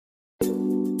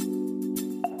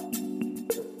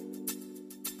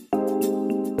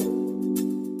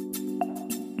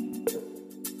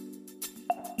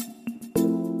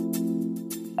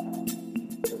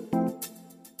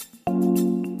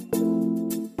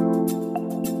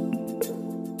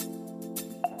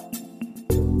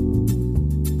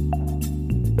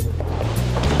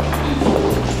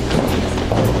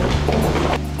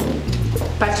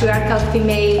patriarchal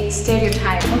female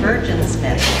stereotype. Virgin's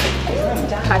myth.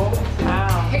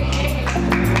 Wow.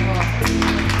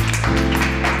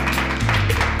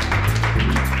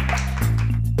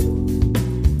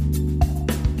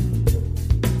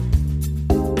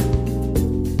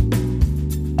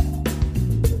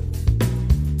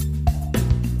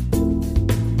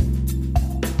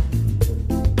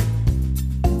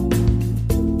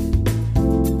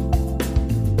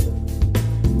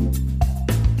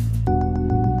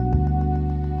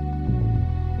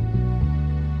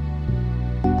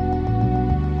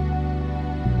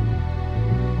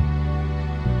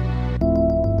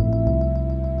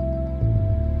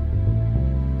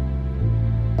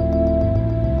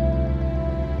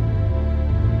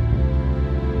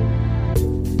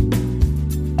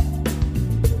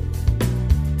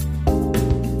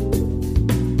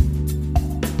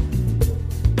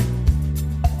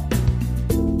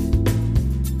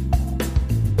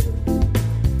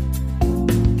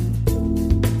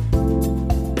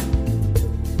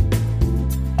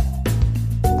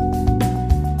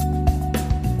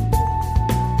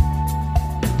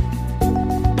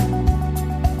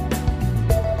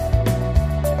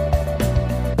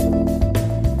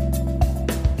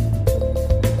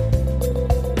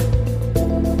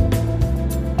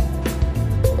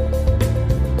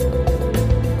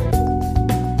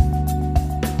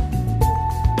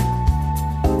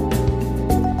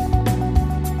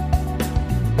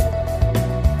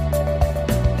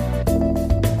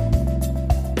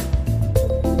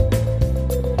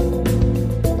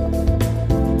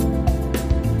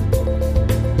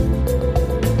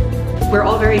 We're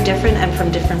all very different and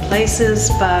from different places,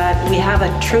 but we have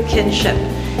a true kinship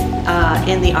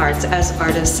in the arts as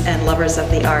artists and lovers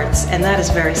of the arts, and that is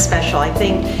very special. I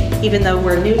think even though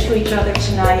we're new to each other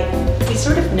tonight, we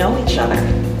sort of know each other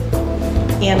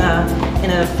in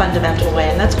a fundamental way,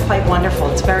 and that's quite wonderful.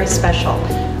 It's very special.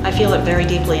 I feel it very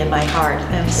deeply in my heart,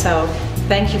 and so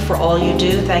thank you for all you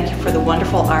do. Thank you for the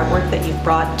wonderful artwork that you've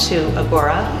brought to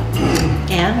Agora,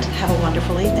 and have a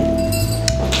wonderful evening.